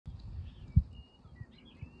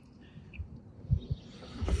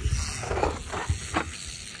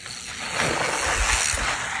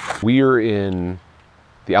We are in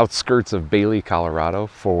the outskirts of Bailey, Colorado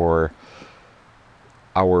for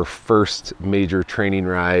our first major training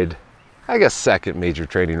ride, I guess second major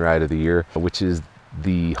training ride of the year, which is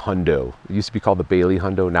the Hundo. It used to be called the Bailey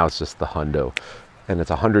Hundo, now it's just the Hundo. And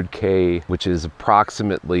it's 100K, which is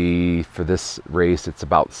approximately, for this race, it's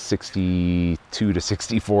about 62 to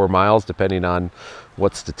 64 miles, depending on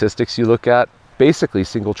what statistics you look at. Basically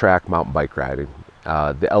single track mountain bike riding.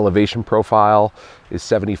 The elevation profile is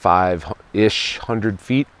 75-ish 100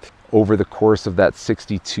 feet. Over the course of that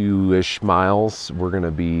 62-ish miles, we're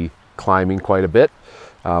gonna be climbing quite a bit,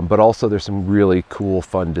 but also there's some really cool,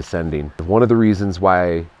 fun descending. One of the reasons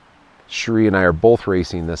why Cherie and I are both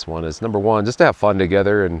racing this one is, number one, just to have fun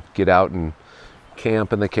together and get out and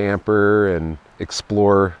camp in the camper and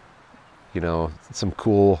explore, you know, some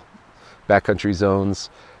cool backcountry zones,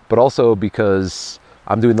 but also because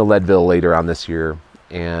I'm doing the Leadville later on this year,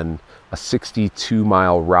 and a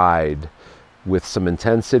 62-mile ride with some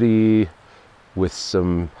intensity, with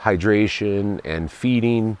some hydration and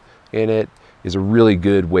feeding in it is a really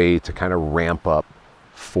good way to kind of ramp up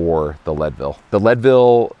for the Leadville. The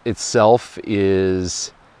Leadville itself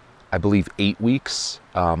is, I believe, 8 weeks.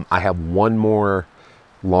 I have one more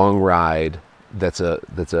long ride that's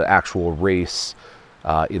a actual race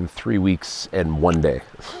in 3 weeks and 1 day.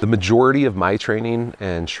 The majority of my training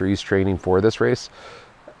and Cherie's training for this race,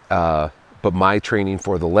 but my training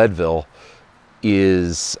for the Leadville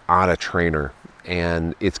is on a trainer,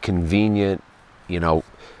 and it's convenient, you know,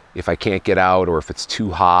 if I can't get out or if it's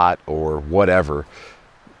too hot or whatever.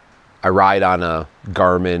 I ride on a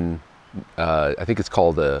Garmin, I think it's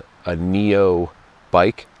called a Neo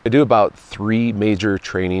bike. I do about 3 major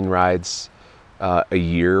training rides a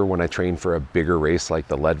year when I train for a bigger race like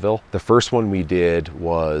the Leadville. The first one we did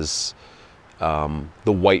was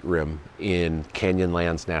the White Rim in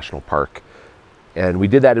Canyonlands National Park. And we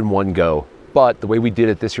did that in one go. But the way we did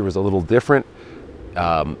it this year was a little different.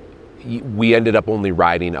 We ended up only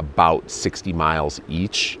riding about 60 miles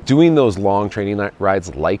each. Doing those long training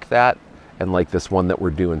rides like that, and like this one that we're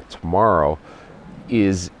doing tomorrow,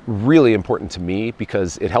 is really important to me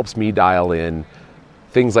because it helps me dial in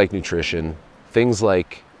things like nutrition, things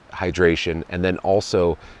like hydration, and then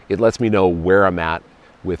also it lets me know where I'm at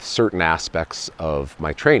with certain aspects of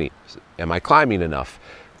my training. Am I climbing enough?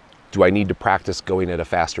 Do I need to practice going at a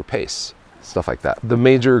faster pace? Stuff like that. The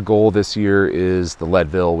major goal this year is the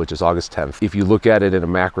Leadville, which is August 10th. If you look at it in a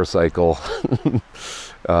macro cycle,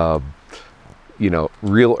 you know,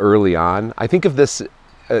 real early on, I think of this,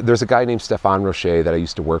 there's a guy named Stefan Rocher that I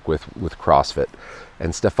used to work with CrossFit.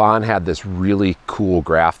 And Stefan had this really cool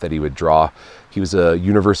graph that he would draw. He was a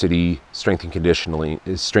university strength and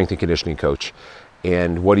conditioning coach.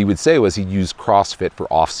 And what he would say was he'd use CrossFit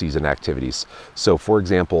for off-season activities. So for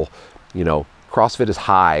example, you know, CrossFit is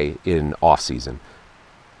high in off-season.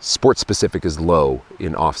 Sports specific is low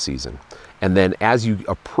in off-season. And then as you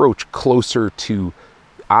approach closer to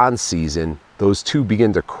on-season, those two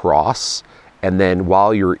begin to cross. And then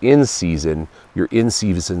while you're in season, your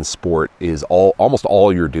in-season sport is almost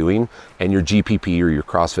all you're doing, and your GPP or your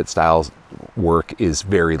CrossFit styles work is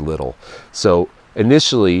very little. So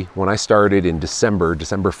initially, when I started in December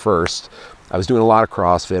 1st, I was doing a lot of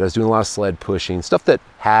CrossFit, I was doing a lot of sled pushing, stuff that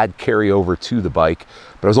had carryover to the bike,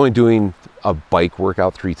 but I was only doing a bike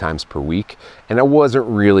workout 3 times per week, and I wasn't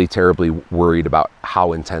really terribly worried about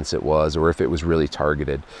how intense it was or if it was really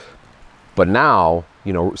targeted. But now,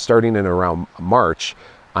 you know, starting in around March,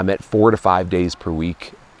 I'm at 4 to 5 days per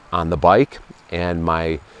week on the bike, and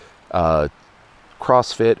my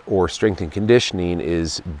CrossFit or strength and conditioning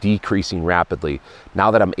is decreasing rapidly.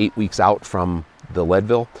 Now that I'm 8 weeks out from the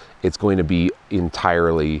Leadville, it's going to be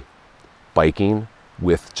entirely biking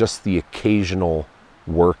with just the occasional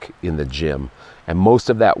work in the gym. And most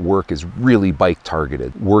of that work is really bike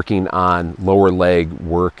targeted, working on lower leg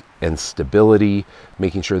work and stability,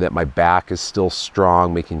 making sure that my back is still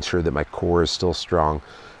strong, making sure that my core is still strong.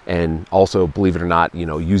 And also, believe it or not, you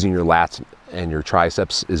know, using your lats and your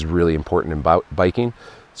triceps is really important in biking.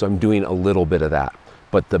 So I'm doing a little bit of that.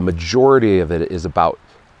 But the majority of it is about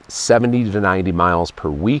 70 to 90 miles per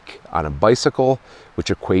week on a bicycle, which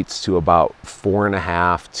equates to about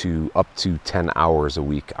 4.5 to up to 10 hours a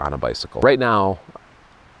week on a bicycle. Right now,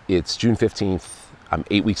 it's June 15th. I'm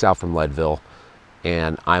 8 weeks out from Leadville,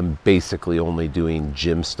 and I'm basically only doing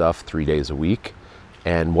gym stuff 3 days a week.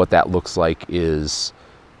 And what that looks like is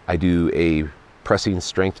I do a pressing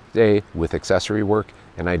strength day with accessory work,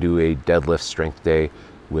 and I do a deadlift strength day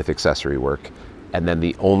with accessory work. And then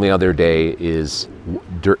the only other day is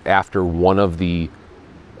after one of the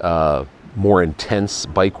more intense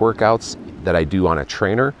bike workouts that I do on a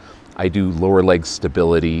trainer, I do lower leg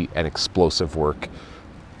stability and explosive work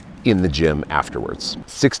in the gym afterwards.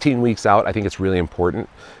 16 weeks out, I think it's really important.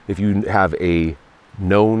 If you have a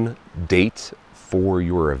known date for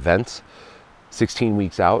your event, 16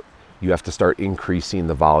 weeks out, you have to start increasing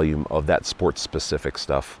the volume of that sports specific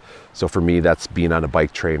stuff. So for me, that's being on a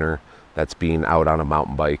bike trainer, that's being out on a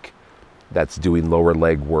mountain bike, that's doing lower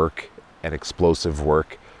leg work and explosive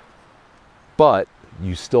work. But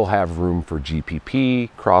you still have room for GPP,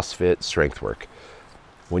 CrossFit, strength work.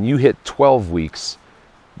 When you hit 12 weeks,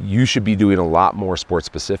 you should be doing a lot more sports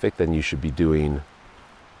specific than you should be doing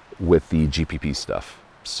with the GPP stuff.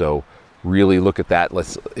 So really look at that.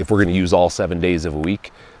 If we're going to use all 7 days of a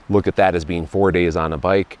week, look at that as being 4 days on a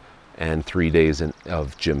bike and 3 days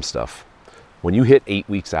of gym stuff. When you hit 8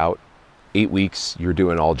 weeks out, 8 weeks, you're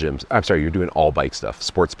doing all gyms. I'm sorry, you're doing all bike stuff,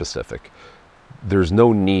 sports specific. There's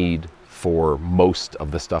no need for most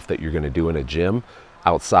of the stuff that you're going to do in a gym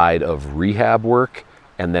outside of rehab work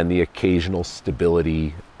and then the occasional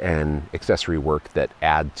stability and accessory work that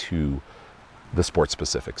add to the sports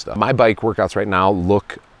specific stuff. My bike workouts right now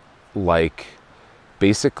look like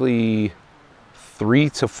basically 3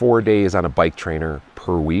 to 4 days on a bike trainer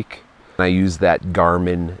per week. And I use that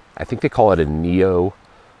Garmin, I think they call it a Neo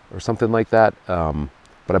or something like that.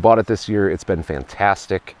 But I bought it this year. It's been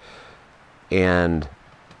fantastic. And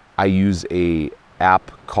I use a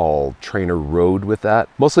app called Trainer Road with that,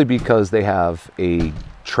 mostly because they have a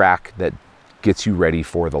track that gets you ready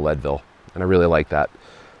for the Leadville. And I really like that.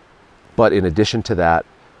 But in addition to that,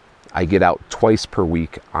 I get out twice per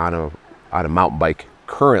week on a mountain bike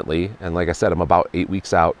currently. And like I said, I'm about 8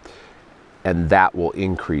 weeks out, and that will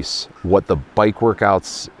increase what the bike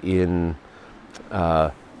workouts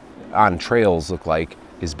on trails look like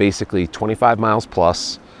is basically 25 miles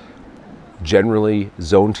plus, generally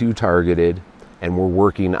zone 2 targeted, and we're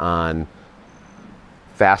working on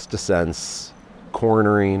fast descents,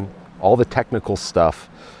 cornering, all the technical stuff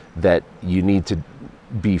that you need to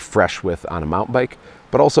be fresh with on a mountain bike,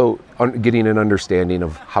 but also getting an understanding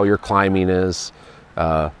of how your climbing is,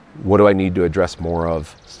 what do I need to address more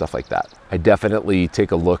of, stuff like that. I definitely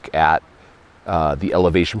take a look at the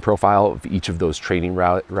elevation profile of each of those training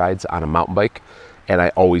rides on a mountain bike, and I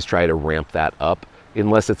always try to ramp that up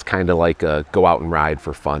unless it's kind of like a go out and ride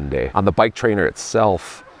for fun day. On the bike trainer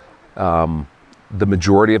itself, the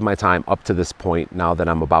majority of my time up to this point, now that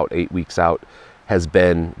I'm about 8 weeks out, has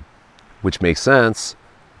been, which makes sense,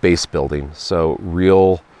 base building. So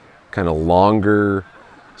real kind of longer,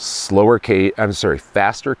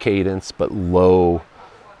 faster cadence, but low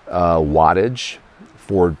wattage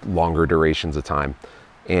for longer durations of time.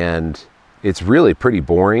 And it's really pretty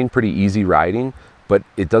boring, pretty easy riding, but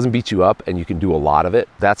it doesn't beat you up and you can do a lot of it.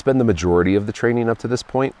 That's been the majority of the training up to this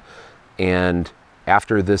point. And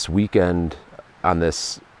after this weekend on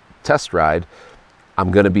this test ride, I'm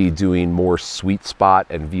going to be doing more sweet spot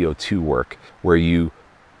and VO2 work, where you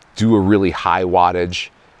do a really high wattage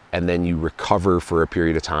and then you recover for a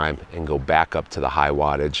period of time and go back up to the high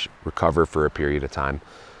wattage, recover for a period of time.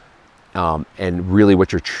 And really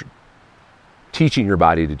what you're teaching your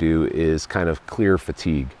body to do is kind of clear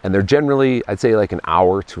fatigue. And they're generally, I'd say, like an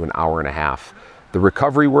hour to an hour and a half. The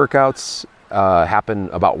recovery workouts happen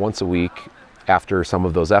about once a week after some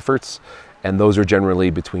of those efforts. And those are generally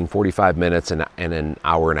between 45 minutes and an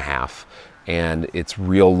hour and a half. And it's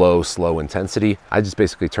real low, slow intensity. I just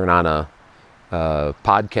basically turn on a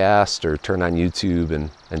podcast or turn on YouTube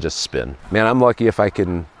and just spin. Man, I'm lucky if I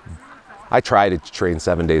try to train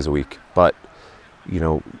 7 days a week, but you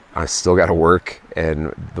know, I still got to work,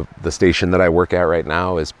 and the station that I work at right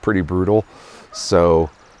now is pretty brutal. So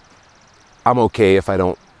I'm okay if I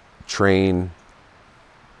don't train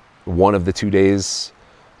one of the 2 days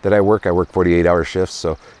that I work 48-hour shifts.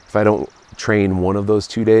 So if I don't train one of those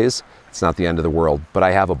 2 days, it's not the end of the world. But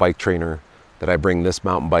I have a bike trainer that I bring this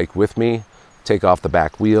mountain bike with me, take off the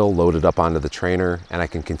back wheel, load it up onto the trainer, and I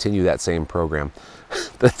can continue that same program.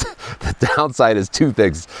 The downside is two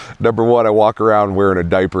things. Number one, I walk around wearing a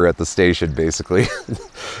diaper at the station, basically,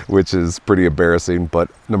 which is pretty embarrassing. But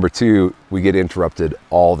number two, we get interrupted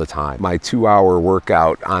all the time. My 2-hour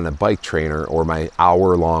workout on a bike trainer, or my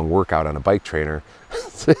hour-long workout on a bike trainer,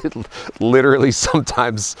 it literally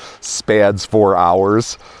sometimes spans 4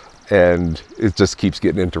 hours, and it just keeps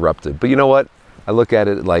getting interrupted. But you know what? I look at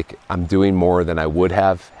it like I'm doing more than I would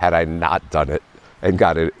have had I not done it and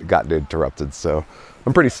gotten interrupted. So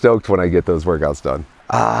I'm pretty stoked when I get those workouts done.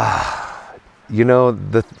 You know,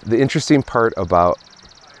 the interesting part about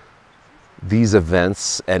these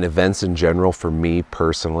events and events in general for me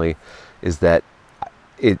personally is that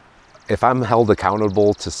if I'm held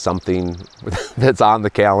accountable to something that's on the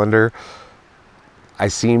calendar, I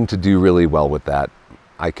seem to do really well with that.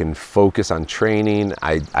 I can focus on training.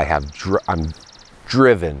 I'm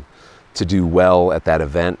driven to do well at that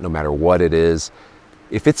event, no matter what it is.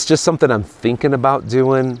 If it's just something I'm thinking about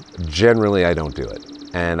doing, generally I don't do it.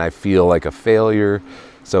 And I feel like a failure.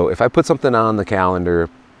 So if I put something on the calendar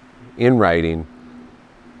in writing,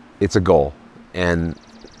 it's a goal. And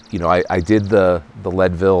you know, I did the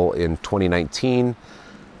Leadville in 2019.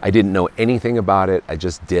 I didn't know anything about it. I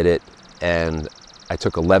just did it, and I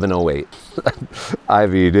took 11:08. I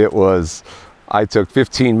mean, I took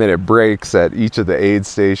 15-minute breaks at each of the aid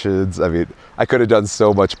stations. I mean, I could have done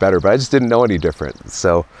so much better, but I just didn't know any different.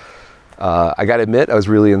 So I got to admit, I was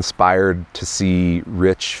really inspired to see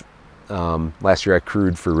Rich. Last year I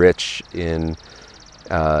crewed for Rich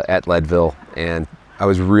at Leadville, and I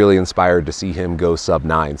was really inspired to see him go sub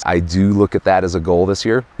 9s. I do look at that as a goal this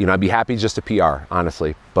year. You know, I'd be happy just to PR,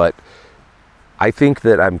 honestly, but I think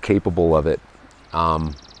that I'm capable of it,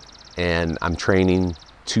 and I'm training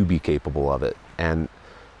to be capable of it. And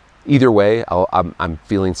either way, I'm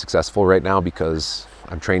feeling successful right now because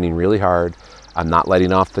I'm training really hard. I'm not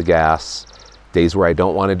letting off the gas. Days where I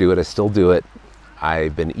don't want to do it, I still do it.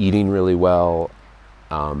 I've been eating really well,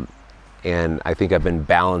 and I think I've been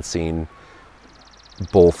balancing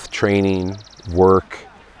both training, work,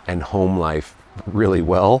 and home life really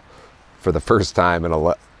well for the first time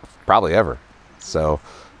in probably ever. So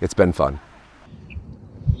it's been fun.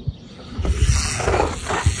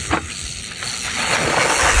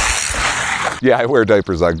 Yeah, I wear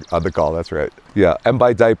diapers on the call, that's right. Yeah, and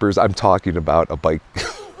by diapers, I'm talking about a bike,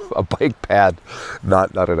 a bike pad,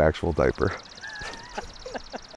 not an actual diaper.